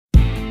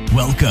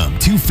Welcome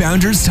to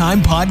Founders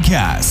Time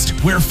Podcast,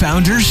 where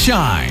founders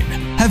shine.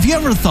 Have you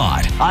ever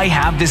thought, I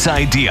have this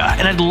idea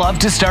and I'd love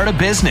to start a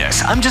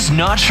business, I'm just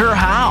not sure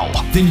how?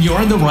 Then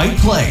you're in the right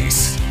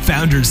place.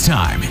 Founders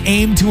Time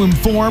aim to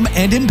inform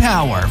and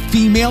empower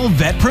female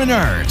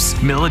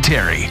vetpreneurs,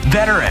 military,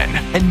 veteran,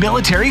 and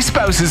military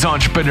spouses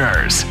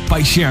entrepreneurs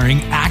by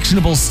sharing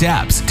actionable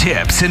steps,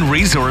 tips, and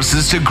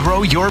resources to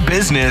grow your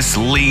business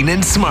lean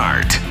and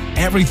smart.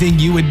 Everything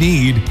you would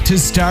need to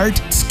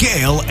start,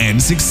 scale, and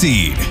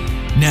succeed.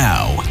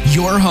 Now,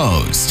 your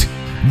host,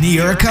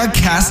 Nirka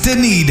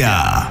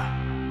Castaneda.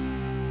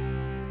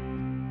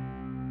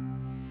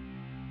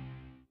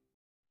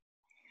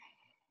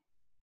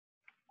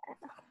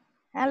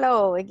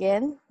 Hello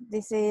again.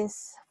 This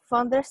is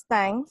Founders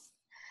Times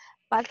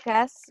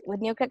podcast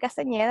with Nirka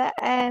Castaneda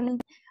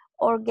and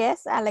our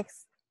guest,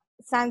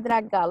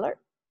 Alexandra Galler,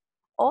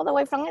 all the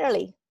way from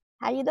Italy.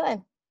 How you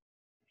doing?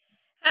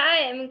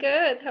 Hi, I'm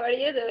good. How are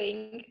you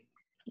doing?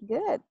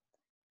 Good.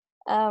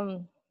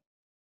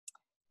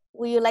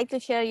 Would you like to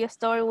share your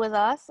story with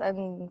us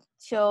and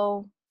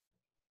show,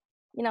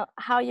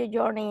 how your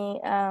journey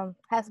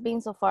has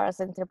been so far as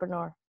an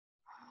entrepreneur?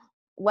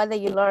 What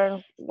did you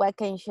learn? What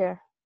can you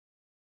share?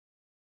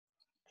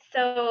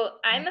 So,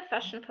 I'm a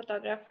fashion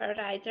photographer,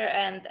 writer,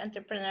 and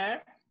entrepreneur.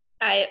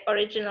 I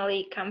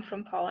originally come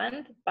from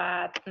Poland,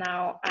 but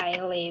now I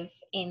live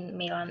in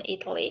Milan,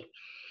 Italy.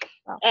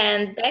 Wow.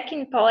 And back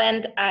in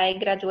Poland, I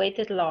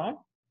graduated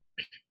law.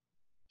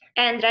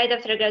 And right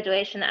after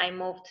graduation, I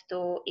moved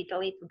to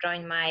Italy to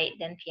join my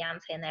then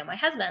fiance and now my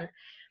husband.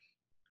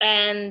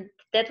 And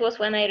that was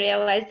when I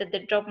realized that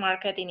the job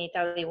market in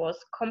Italy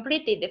was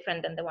completely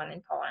different than the one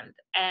in Poland.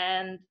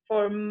 And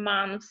for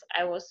months,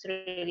 I was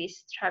really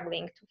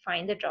struggling to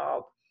find a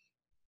job.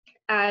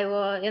 I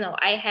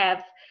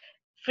have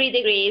 3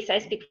 degrees, I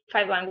speak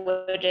 5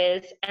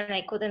 languages, and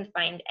I couldn't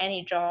find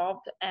any job.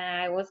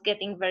 I was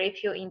getting very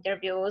few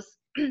interviews,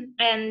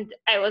 and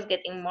I was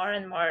getting more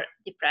and more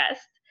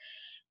depressed.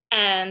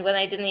 And when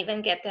I didn't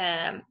even get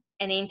an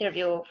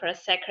interview for a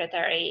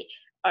secretary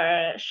or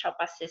a shop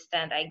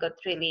assistant, I got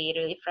really,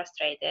 really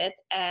frustrated.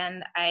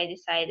 And I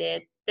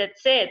decided,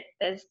 that's it.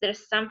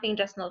 There's something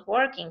just not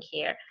working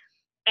here.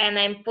 And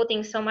I'm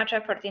putting so much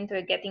effort into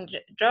getting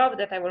a job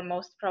that I will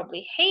most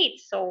probably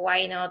hate. So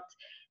why not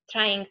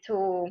trying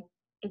to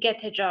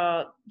get a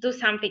job, do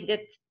something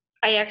that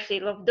I actually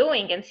love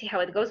doing and see how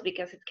it goes,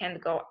 because it can't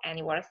go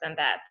any worse than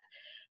that.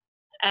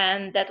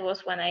 And that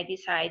was when I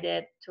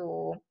decided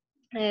to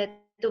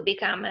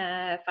become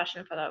a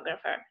fashion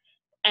photographer.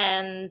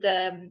 And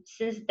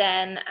since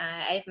then,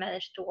 I've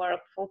managed to work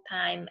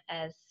full-time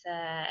as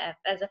a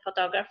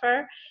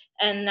photographer.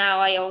 And now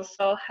I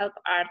also help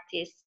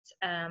artists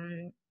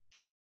turn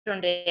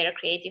their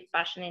creative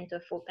passion into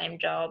a full-time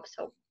job.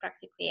 So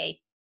practically I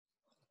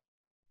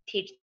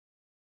teach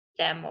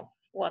them of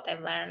what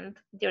I've learned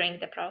during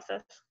the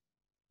process.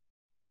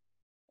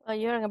 Well,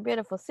 you're in a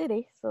beautiful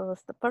city, so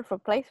it's the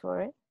perfect place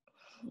for it.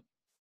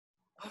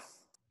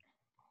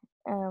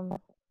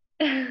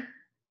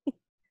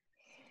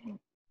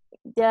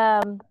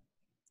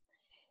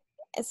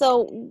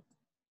 So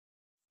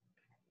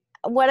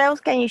what else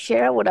can you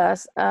share with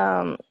us?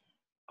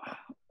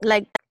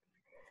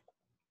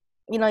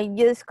 You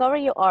discover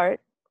your art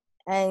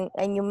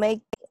and you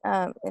make,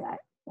 I'm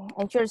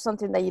sure it's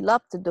something that you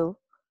love to do.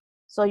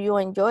 So you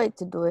enjoy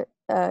to do it.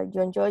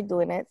 You enjoy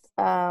doing it.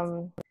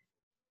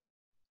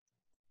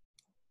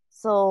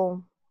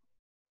 So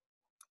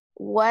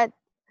what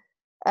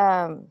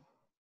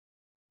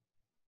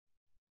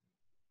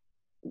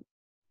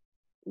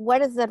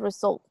is the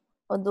result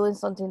of doing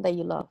something that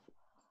you love,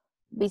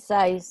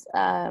 besides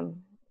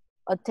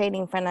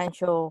attaining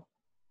financial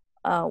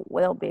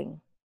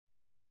well-being?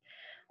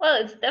 Well,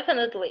 it's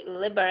definitely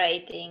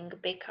liberating,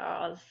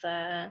 because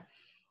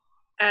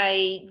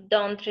I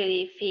don't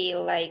really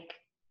feel like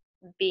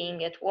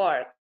being at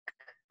work,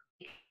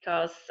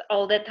 because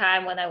all the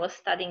time when I was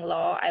studying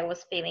law, I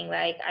was feeling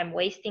like I'm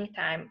wasting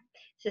time.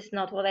 This is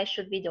not what I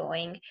should be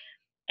doing.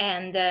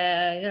 And,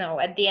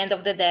 at the end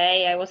of the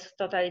day, I was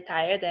totally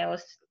tired. I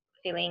was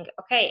feeling,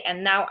 okay,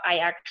 and now I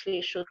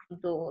actually should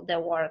do the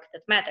work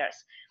that matters.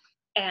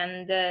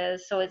 And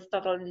so it's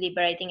totally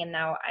liberating. And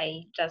now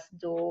I just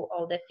do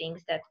all the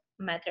things that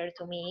matter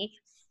to me.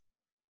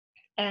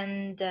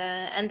 And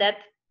that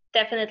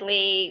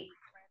definitely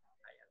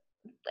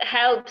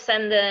helps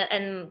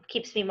and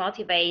keeps me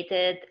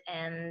motivated.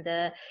 And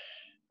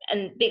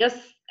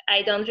because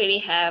I don't really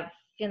have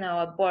a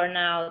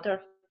burnout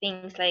or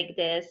things like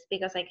this,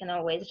 because I can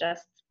always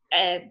just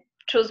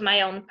choose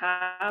my own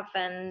path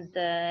and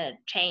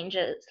change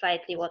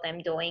slightly what I'm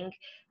doing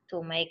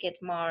to make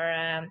it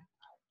more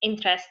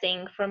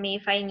interesting for me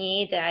if I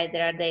need.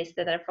 There are days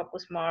that I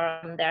focus more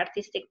on the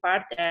artistic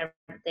part. There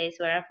are days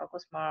where I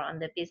focus more on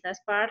the business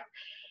part,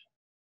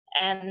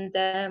 and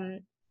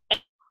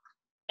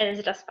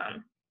it's just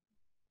fun.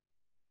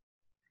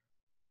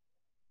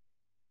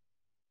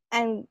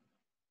 And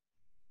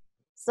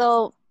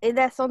so is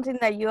that something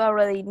that you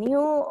already knew,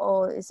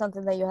 or is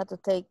something that you had to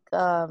take,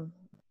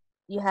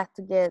 you have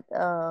to get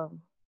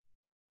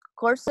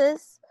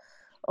courses,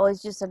 or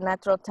it's just a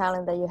natural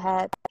talent that you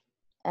had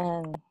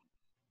and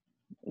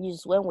you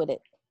just went with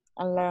it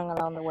and learned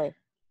along the way?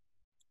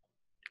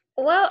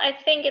 Well, I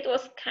think it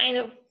was kind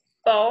of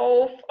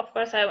both. Of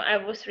course, I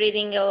was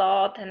reading a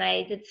lot and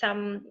I did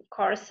some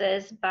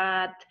courses,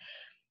 but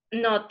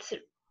not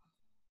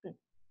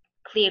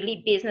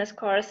clearly business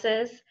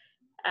courses,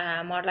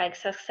 more like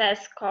success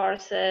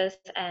courses.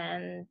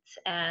 And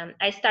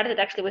I started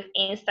actually with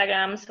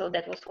Instagram, so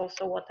that was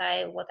also what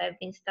I've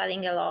been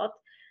studying a lot.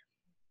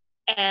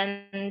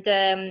 And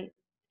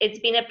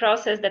it's been a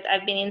process that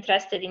I've been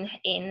interested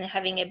in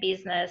having a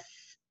business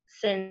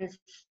since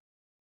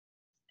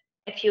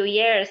a few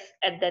years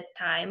at that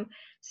time.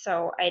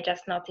 So I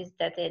just noticed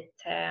that it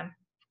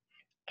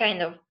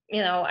kind of,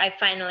 I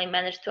finally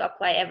managed to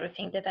apply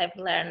everything that I've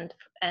learned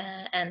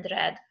and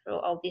read through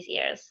all these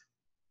years.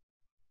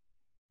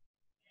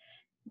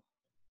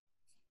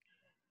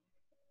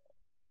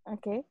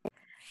 Okay.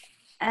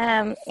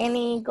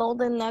 Any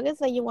golden nuggets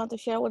that you want to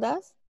share with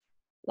us?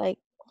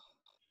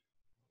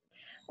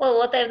 Well,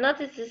 what I've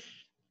noticed is,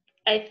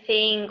 I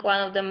think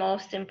one of the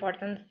most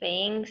important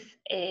things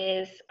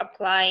is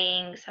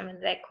applying something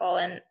that I call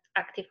an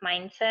active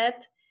mindset,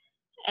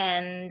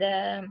 and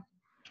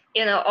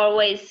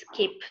always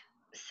keep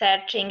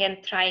searching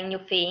and trying new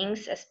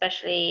things,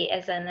 especially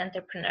as an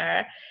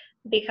entrepreneur,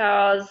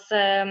 because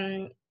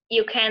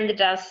you can't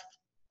just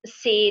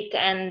sit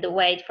and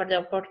wait for the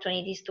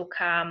opportunities to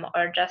come,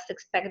 or just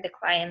expect the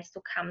clients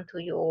to come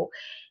to you.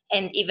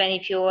 And even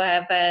if you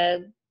have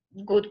a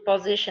good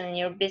position and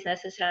your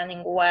business is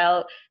running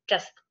well,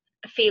 just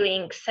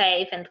feeling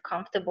safe and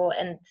comfortable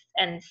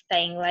and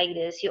staying like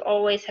this, you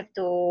always have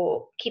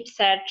to keep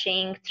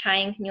searching,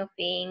 trying new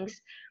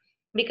things,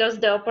 because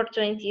the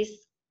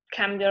opportunities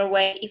come your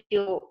way if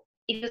you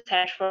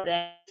search for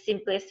the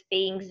simplest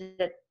things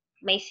that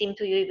may seem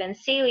to you even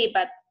silly,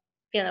 but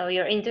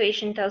your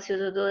intuition tells you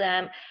to do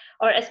them.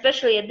 Or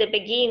especially at the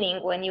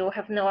beginning, when you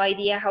have no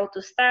idea how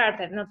to start,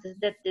 I've noticed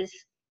that this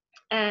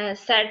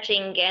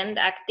searching and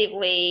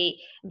actively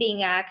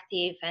being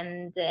active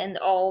and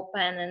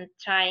open and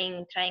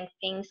trying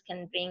things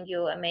can bring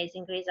you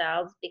amazing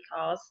results,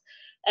 because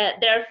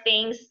there are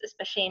things,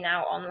 especially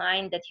now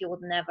online, that you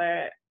would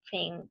never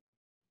think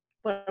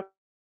were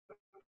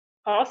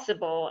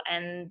possible,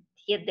 and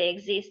yet they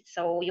exist.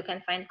 So you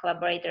can find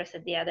collaborators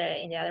in the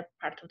other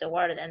part of the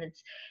world, and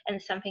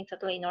it's something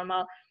totally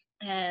normal.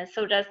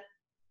 So just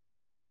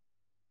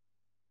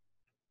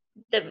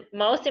the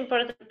most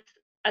important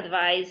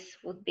advice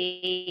would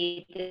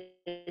be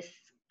this: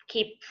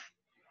 keep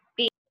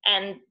being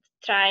and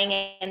trying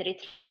and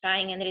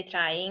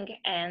retrying,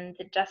 and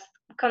just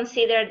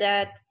consider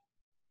that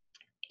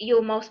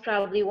you most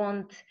probably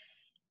won't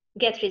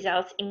get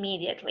results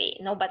immediately.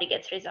 Nobody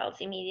gets results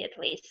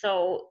immediately.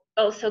 So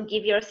also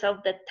give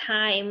yourself the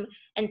time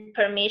and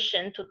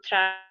permission to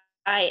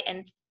try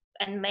and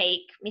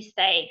make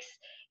mistakes,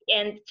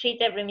 and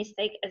treat every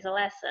mistake as a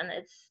lesson.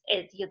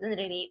 You didn't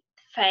really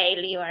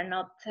fail. You are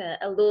not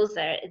a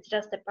loser. It's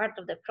just a part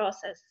of the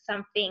process.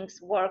 Some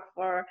things work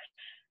for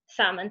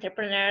some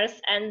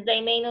entrepreneurs and they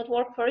may not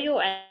work for you,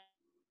 and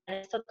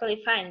it's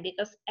totally fine,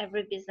 because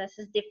every business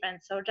is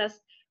different. So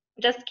just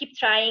keep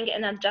trying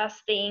and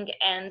adjusting,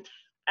 and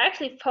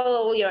actually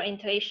follow your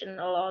intuition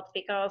a lot,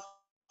 because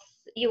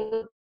you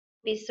would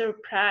be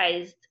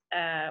surprised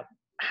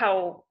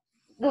how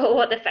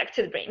what effect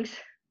it brings.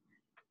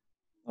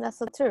 That's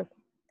so true.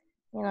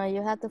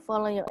 You have to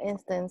follow your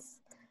instincts.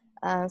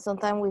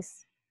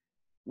 Sometimes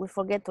we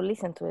forget to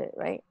listen to it,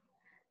 right?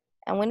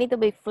 And we need to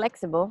be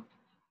flexible,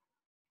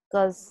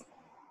 because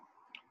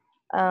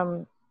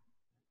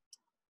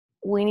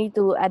we need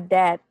to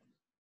adapt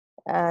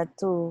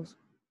to,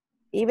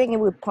 even if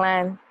we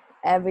plan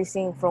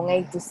everything from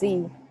A to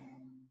Z,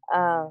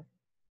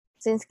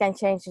 things can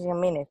change in a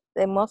minute.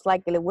 They most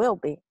likely will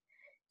be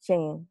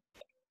changing.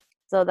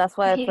 So that's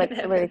why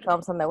flexibility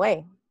comes on the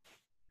way,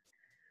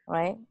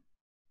 right?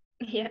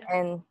 Yeah.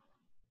 And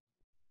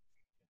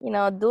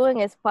doing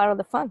is part of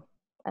the fun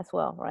as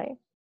well, right?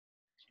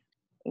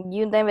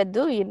 You never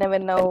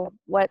know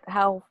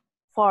how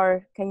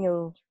far can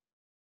you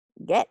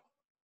get,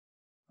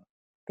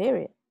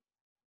 period.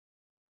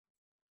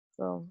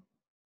 So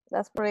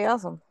that's pretty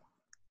awesome.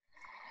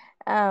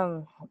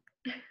 I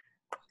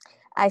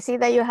see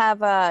that you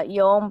have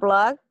your own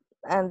blog,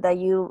 and that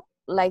you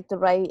like to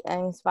write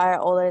and inspire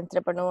other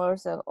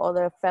entrepreneurs and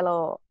other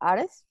fellow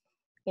artists.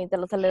 Can you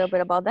tell us a little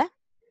bit about that?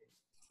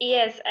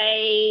 Yes,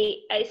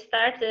 I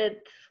started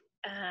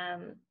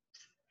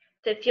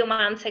a few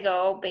months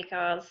ago,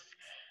 because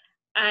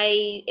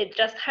it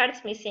just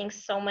hurts me seeing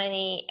so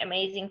many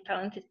amazing,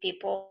 talented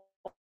people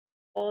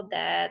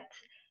that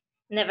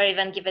never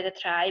even give it a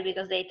try,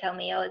 because they tell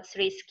me, oh, it's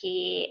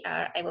risky,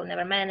 or I will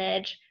never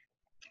manage.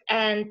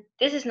 And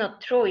this is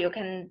not true. You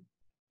can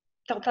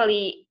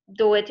totally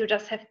do it. You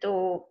just have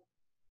to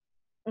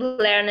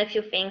learn a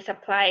few things,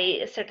 apply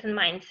a certain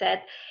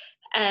mindset.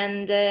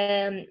 And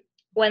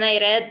when I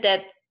read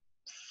that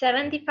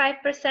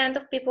 75%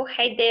 of people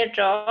hate their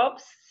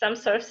jobs. Some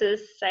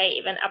sources say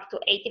even up to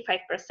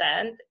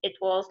 85%. It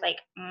was like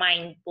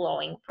mind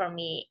blowing for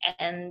me.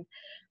 And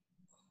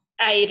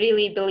I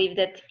really believe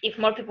that if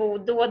more people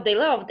would do what they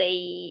love,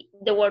 the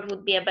world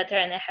would be a better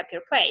and a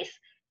happier place.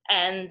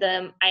 And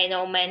I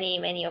know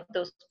many of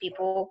those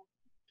people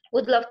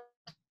would love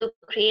to do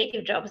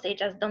creative jobs. They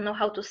just don't know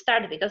how to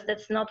start, because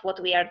that's not what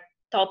we are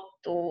taught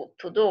to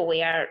do.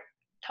 We are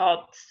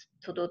taught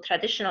to do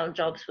traditional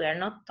jobs. We are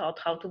not taught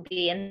how to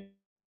be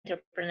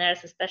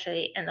entrepreneurs,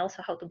 especially, and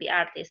also how to be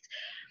artists.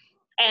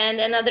 And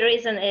another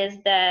reason is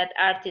that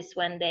artists,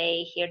 when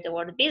they hear the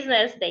word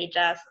business, they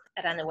just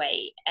run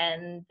away.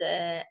 And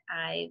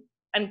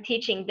I'm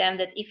teaching them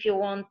that if you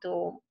want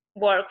to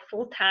work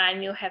full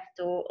time, you have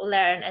to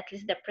learn at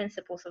least the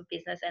principles of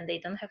business, and they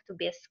don't have to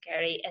be as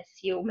scary as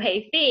you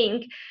may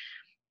think.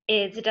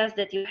 It's just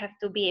that you have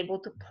to be able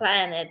to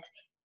plan it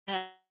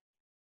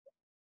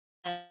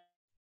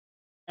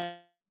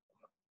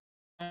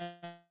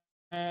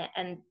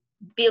and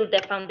build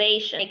the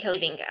foundation, make a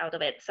living out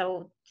of it.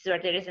 So these are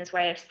the reasons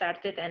why I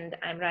started, and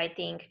I'm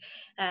writing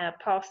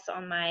posts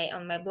on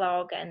my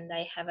blog, and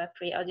I have a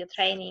free audio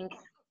training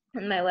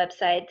on my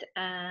website.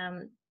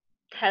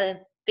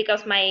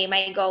 Because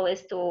my goal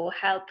is to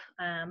help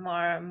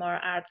more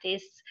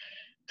artists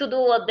to do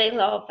what they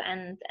love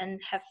and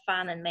have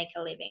fun and make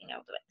a living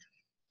out of it.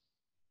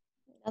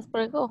 That's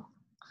pretty cool.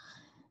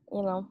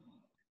 You know,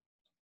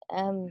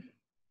 and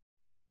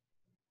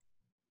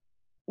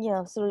you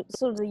know,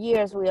 through the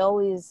years, we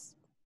always,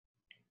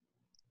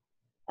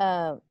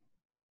 you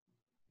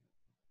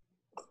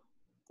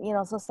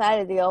know,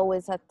 society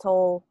always had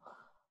told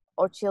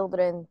our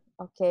children,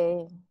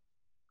 okay,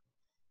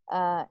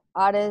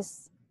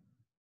 artists,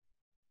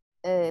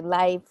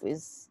 life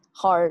is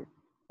hard,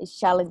 it's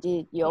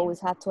challenging. You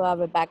always have to have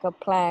a backup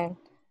plan,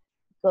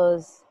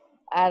 because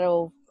out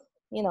of,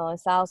 you know,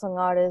 1,000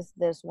 artists,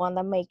 there's one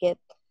that make it,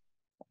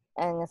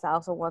 and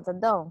 1,000 ones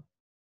that don't.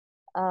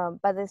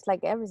 But it's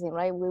like everything,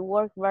 right? We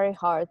work very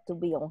hard to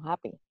be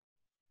unhappy.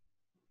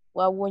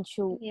 Why wouldn't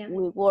you? Yeah.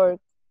 We work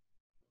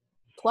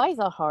twice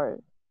as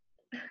hard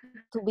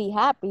to be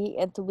happy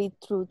and to be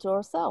true to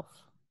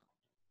ourselves.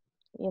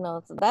 You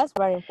know, so that's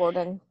very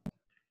important,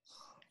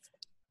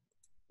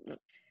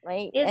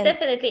 right? Yes, And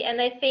definitely.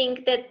 And I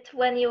think that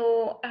when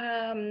you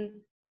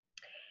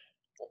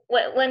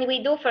when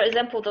we do, for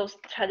example, those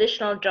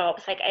traditional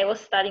jobs, like I was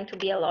studying to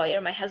be a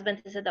lawyer, my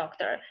husband is a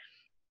doctor.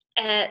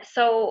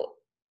 So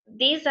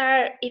these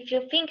are, if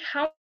you think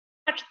how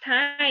much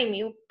time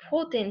you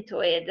put into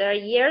it, there are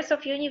years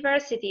of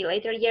university,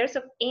 later years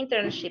of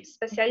internships,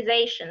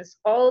 specializations,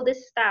 all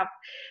this stuff.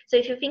 So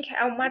if you think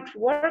how much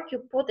work you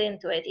put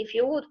into it, if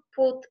you would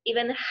put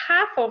even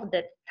half of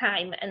that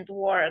time and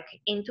work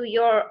into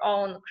your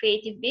own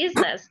creative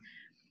business,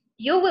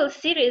 you will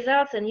see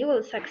results and you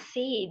will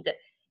succeed.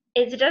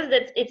 It's just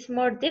that it's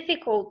more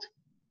difficult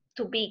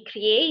to be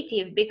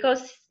creative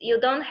because you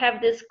don't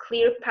have this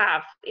clear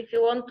path. If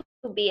you want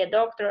to be a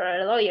doctor or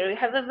a lawyer, you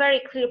have a very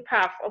clear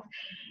path of,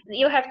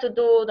 you have to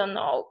do, don't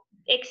know,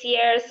 X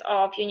years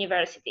of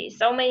university,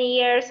 so many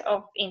years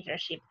of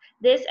internship,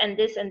 this and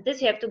this and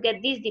this, you have to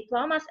get these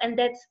diplomas, and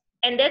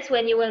that's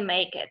when you will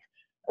make it.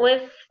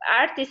 With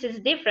artists it's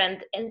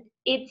different, and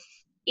it's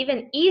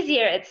even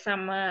easier at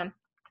some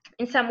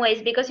in some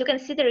ways, because you can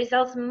see the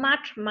results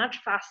much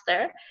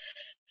faster.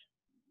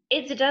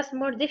 It's just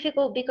more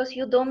difficult because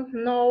you don't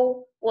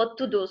know what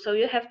to do, so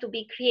you have to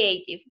be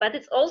creative. But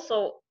it's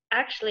also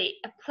actually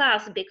a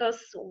plus, because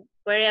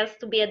whereas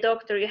to be a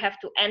doctor you have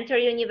to enter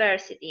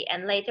university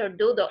and later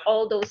do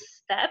all those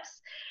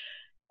steps,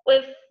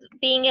 with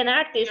being an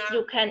artist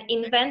you can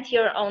invent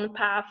your own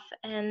path,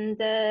 and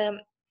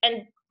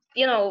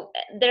you know,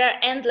 there are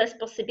endless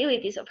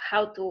possibilities of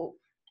how to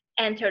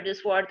enter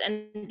this world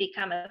and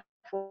become a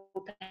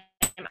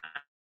full-time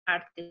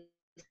artist.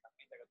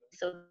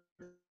 So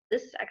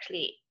this is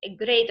actually a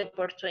great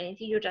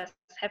opportunity. You just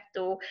have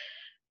to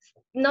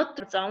not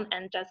to zone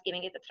and just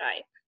giving it a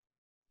try.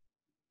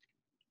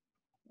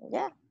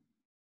 yeah,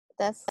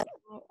 that's,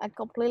 I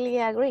completely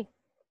agree.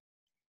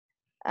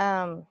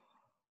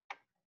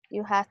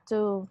 You have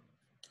to,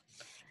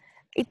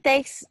 it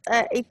takes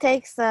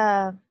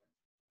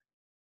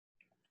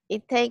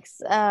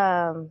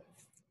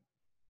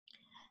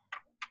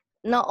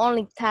not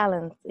only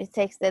talent, it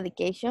takes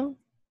dedication,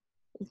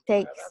 it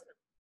takes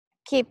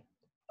keep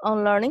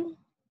on learning,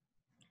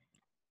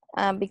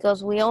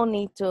 because we all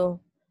need to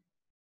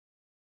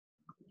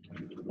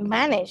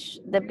manage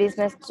the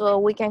business so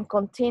we can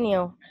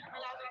continue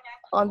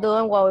on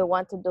doing what we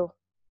want to do.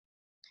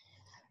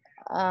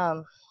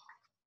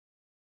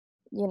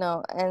 You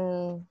know,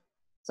 and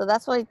so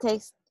that's why it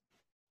takes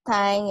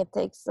time, it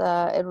takes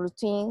a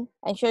routine.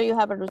 I'm sure you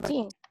have a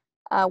routine.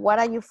 What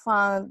have you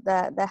found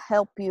that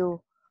help you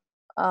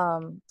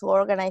to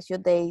organize your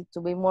day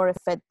to be more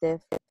effective,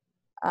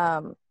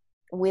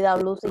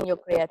 without losing your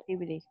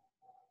creativity?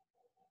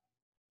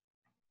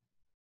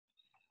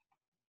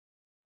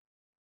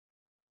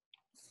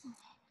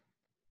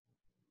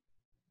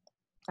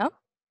 Huh?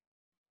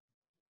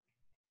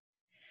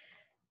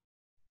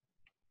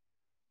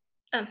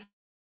 Um,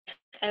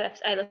 I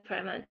left for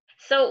a moment.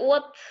 So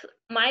what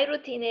my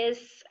routine is,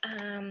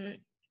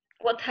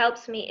 what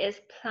helps me is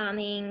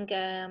planning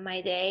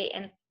my day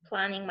and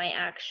planning my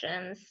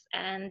actions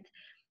and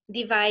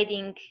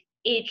dividing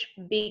each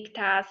big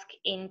task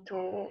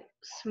into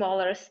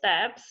smaller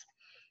steps,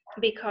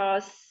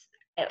 because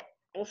I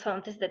also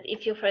noticed that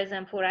if you, for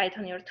example, write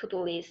on your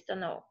to-do list,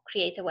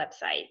 create a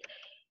website,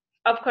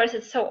 of course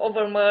it's so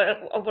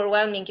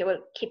overwhelming, you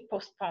will keep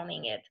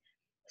postponing it.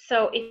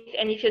 So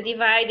if you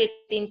divide it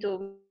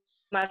into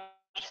much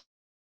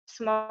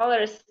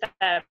smaller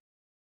steps,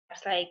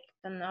 like,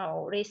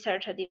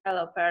 research a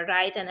developer,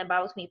 write an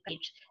about me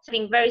page,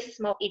 something very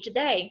small each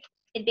day,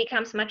 it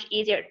becomes much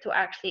easier to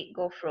actually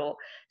go through.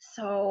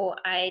 So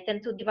I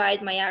tend to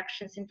divide my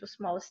actions into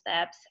small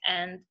steps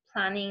and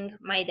planning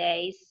my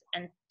days.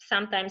 And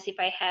sometimes if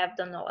I have,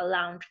 a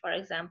launch, for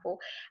example,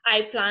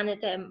 I plan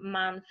it a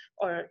month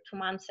or 2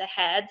 months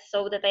ahead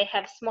so that I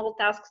have small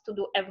tasks to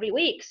do every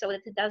week so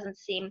that it doesn't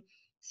seem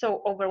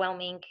so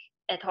overwhelming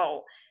at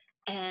all.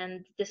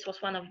 And this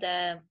was one of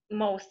the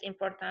most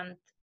important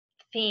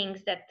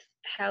things that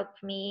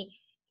helped me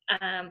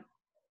um,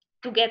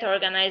 to get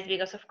organized,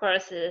 because of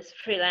course as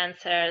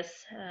freelancers,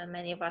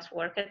 many of us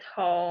work at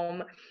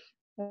home,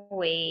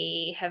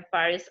 we have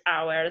various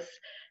hours,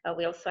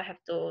 we also have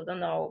to,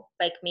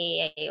 like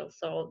me, I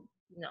also,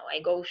 I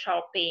go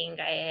shopping,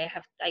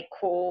 I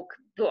cook,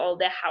 do all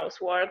the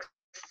housework,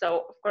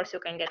 so of course you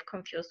can get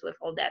confused with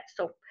all that.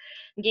 So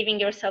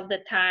giving yourself the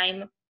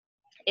time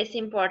is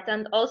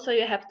important. Also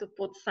you have to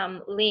put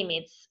some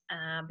limits,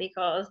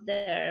 because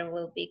there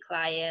will be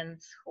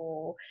clients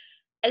who,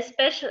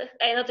 especially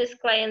I notice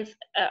clients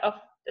of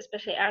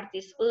especially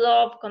artists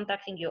love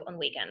contacting you on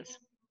weekends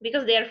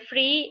because they are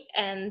free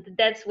and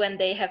that's when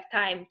they have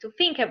time to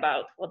think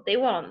about what they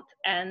want.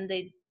 And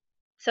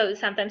so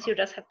sometimes you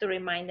just have to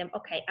remind them,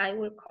 okay, I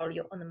will call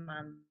you on a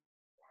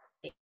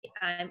Monday,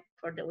 I'm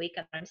for the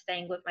weekend, or I'm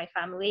staying with my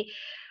family,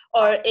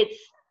 or it's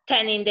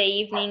 10 in the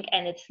evening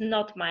and it's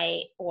not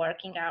my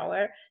working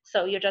hour.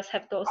 So you just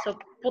have to also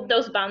put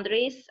those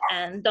boundaries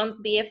and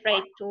don't be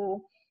afraid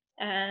to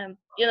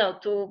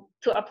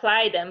to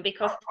apply them,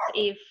 because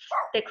if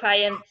the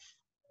clients,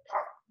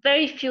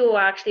 very few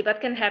actually, but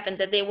can happen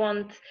that they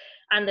won't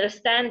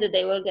understand, that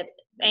they will get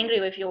angry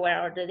with you,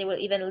 or that they will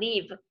even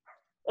leave.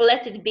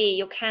 Let it be.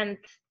 You can't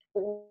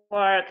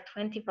work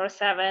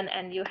 24/7,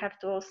 and you have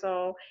to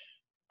also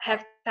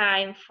have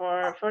time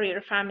for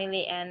your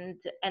family and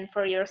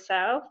for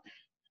yourself.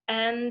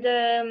 And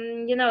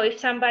if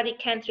somebody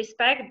can't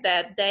respect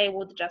that, they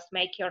would just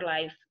make your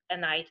life a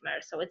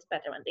nightmare. So it's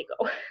better when they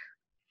go.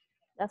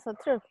 That's so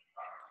true.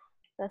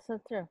 That's so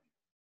true.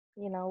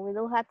 We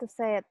don't have to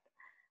say it.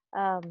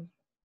 Um,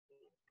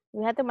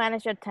 we have to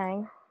manage your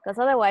time because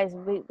otherwise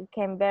we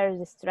became very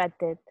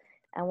distracted,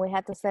 and we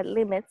have to set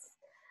limits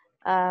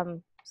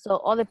so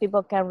other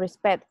people can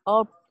respect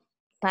our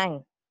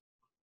time,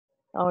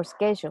 our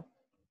schedule,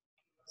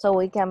 so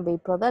we can be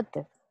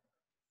productive.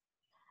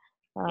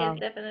 Yes,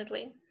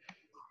 definitely.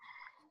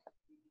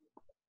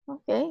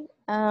 Okay.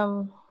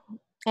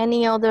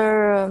 Any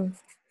other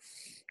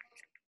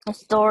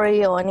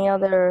story or any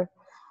other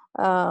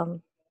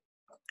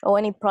or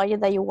any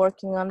project that you're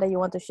working on that you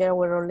want to share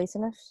with our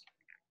listeners?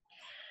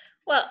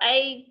 Well,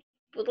 I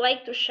would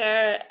like to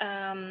share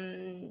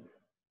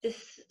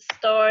this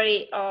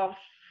story of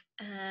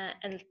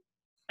and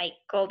my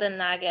golden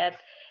nugget,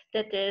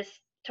 that is,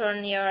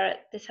 turn your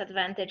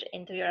disadvantage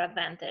into your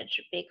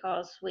advantage,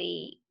 because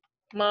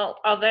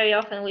very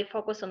often we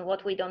focus on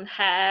what we don't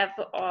have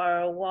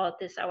or what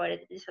is our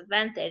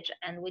disadvantage,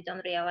 and we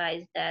don't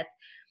realize that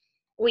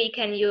we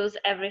can use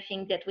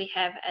everything that we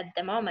have at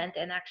the moment,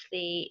 and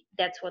actually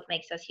that's what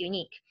makes us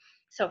unique.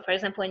 So for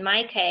example, in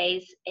my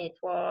case, I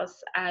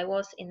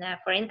was in a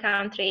foreign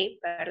country,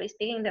 barely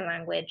speaking the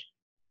language,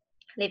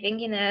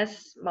 living in a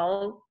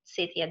small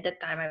city. At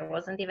that time I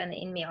wasn't even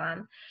in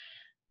Milan,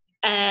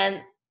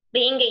 and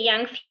being a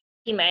young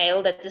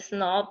female, that is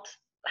not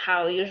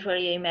how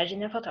usually you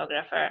imagine a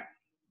photographer.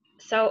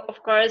 So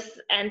of course,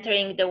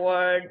 entering the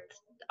world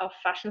of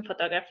fashion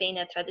photography in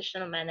a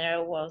traditional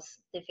manner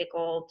was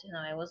difficult.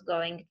 I was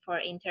going for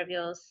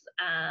interviews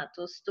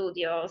to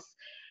studios,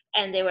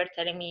 and they were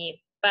telling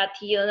me, but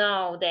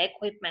the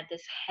equipment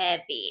is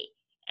heavy,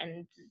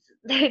 and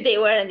they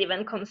weren't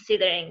even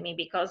considering me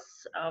because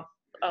of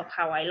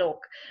how I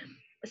look.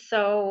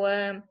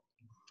 So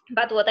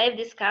but what I've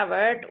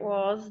discovered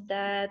was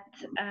that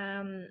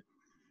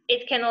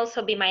it can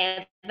also be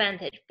my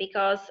advantage,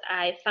 because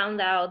I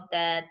found out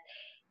that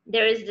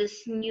there is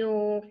this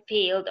new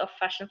field of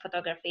fashion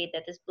photography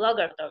that is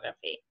blogger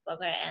photography,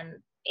 blogger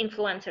and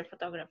influencer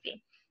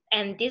photography.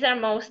 And these are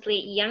mostly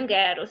young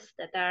girls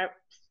that are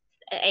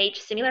age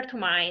similar to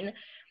mine,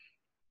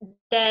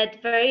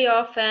 that very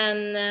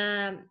often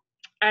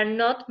are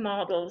not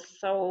models,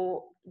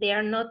 so they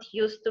are not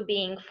used to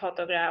being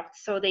photographed,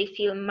 so they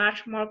feel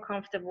much more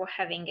comfortable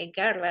having a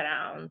girl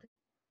around.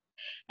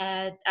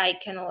 And I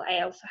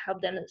also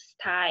help them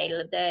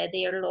style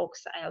their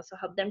looks. I also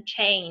help them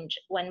change.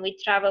 When we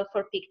travel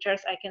for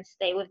pictures, I can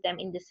stay with them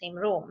in the same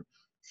room.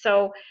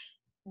 So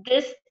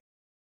this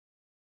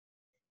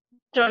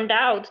turned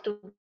out to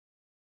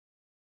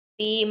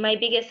be my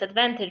biggest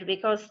advantage,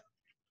 because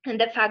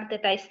the fact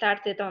that I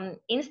started on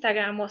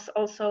Instagram was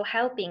also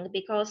helping,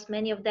 because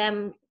many of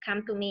them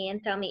come to me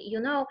and tell me,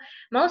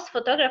 most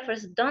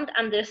photographers don't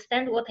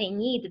understand what I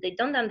need. They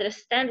don't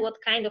understand what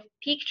kind of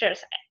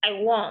pictures I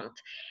want.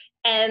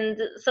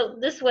 And so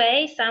this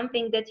way,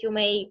 something that you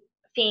may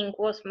think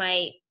was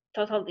my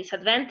total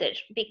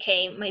disadvantage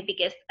became my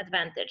biggest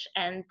advantage.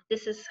 And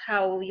this is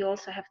how you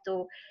also have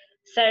to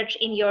search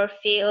in your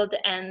field,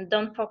 and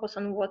don't focus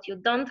on what you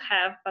don't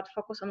have, but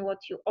focus on what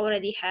you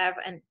already have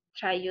and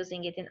try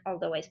using it in all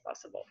the ways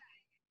possible.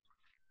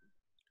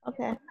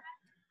 Okay.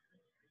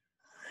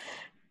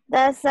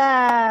 That's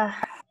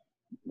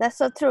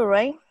so true,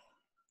 right?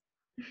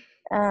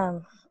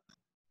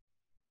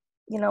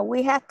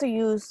 We have to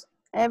use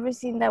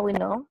everything that we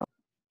know,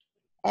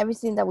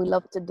 everything that we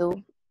love to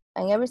do,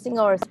 and everything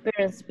our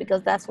experience,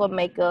 because that's what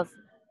makes us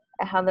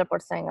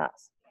 100%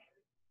 us.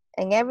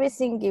 And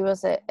everything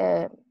gives us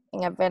an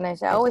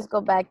advantage. I always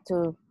go back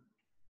to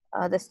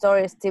the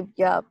story of Steve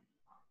Jobs,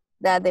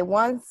 that the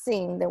one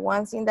thing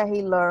that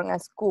he learned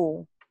at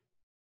school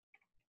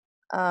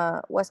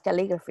was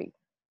calligraphy.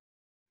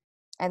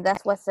 And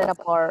that's what set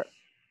apart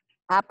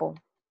Apple,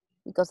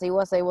 because he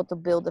was able to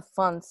build the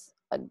fonts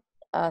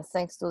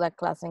thanks to that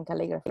class in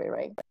calligraphy,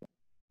 right?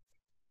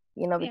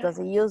 Because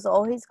he used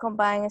all his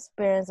combined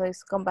experience, or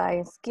his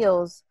combined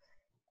skills,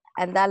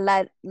 and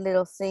that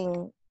little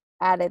thing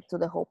added to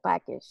the whole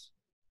package.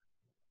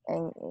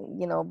 And,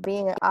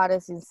 being an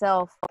artist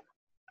himself,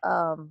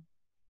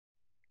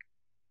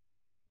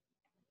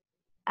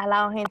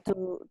 allow him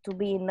to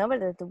be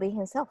innovative, to be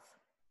himself.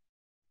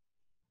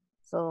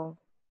 So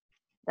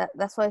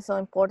that's why it's so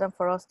important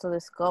for us to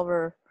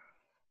discover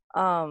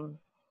our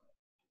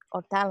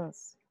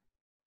talents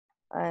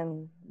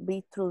and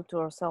be true to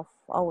ourselves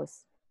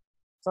always.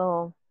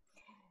 So,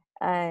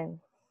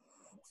 and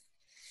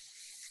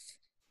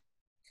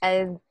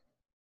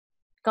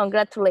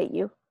congratulate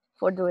you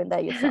for doing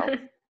that yourself.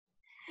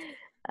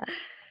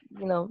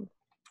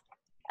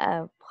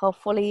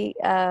 Hopefully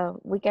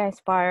we can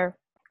inspire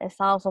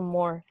 1,000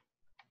 more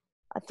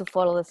to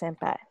follow the same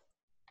path.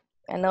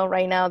 I know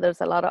right now there's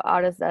a lot of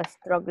artists that are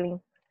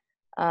struggling.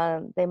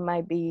 They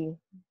might be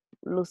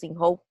losing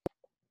hope,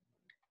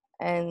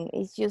 and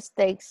it just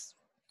takes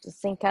to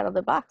think out of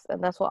the box,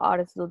 and that's what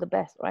artists do the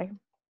best, right?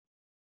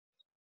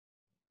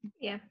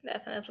 Yeah,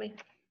 definitely.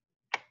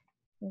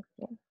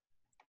 Okay.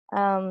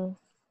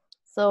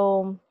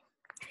 So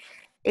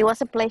it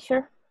was a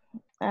pleasure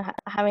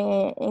having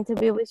an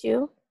interview with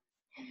you.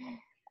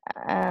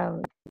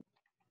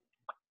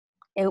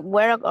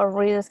 Where our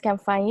readers can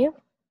find you,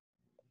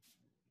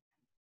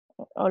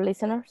 or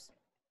listeners?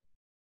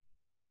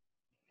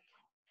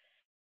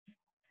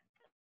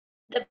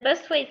 The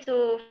best way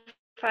to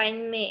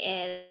find me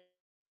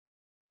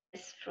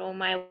is through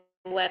my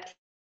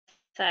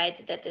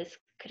website, that is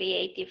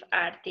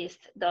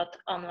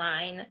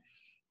creativeartist.online,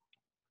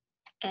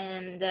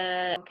 and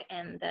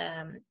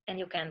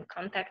you can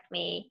contact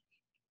me.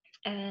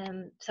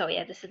 So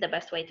yeah, this is the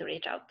best way to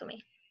reach out to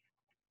me.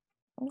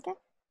 Okay.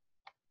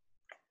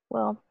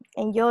 Well,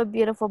 enjoy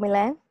beautiful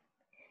Milan.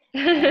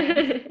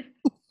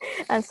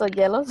 I'm so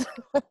jealous.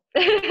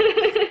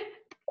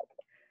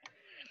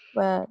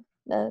 But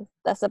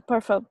that's a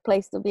perfect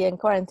place to be in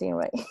quarantine,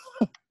 right?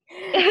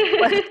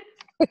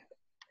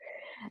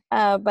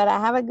 But I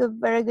have a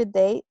very good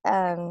day,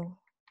 and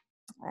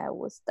I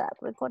will start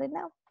recording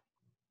now.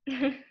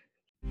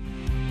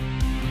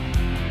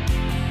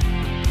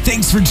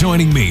 Thanks for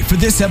joining me for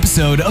this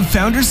episode of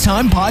Founders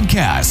Time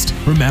Podcast.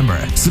 Remember,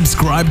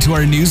 subscribe to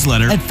our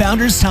newsletter at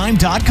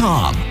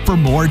founderstime.com for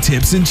more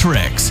tips and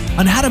tricks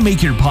on how to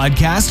make your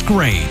podcast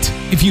great.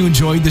 If you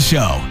enjoyed the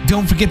show,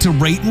 don't forget to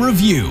rate and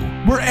review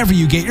wherever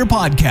you get your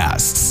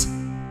podcasts.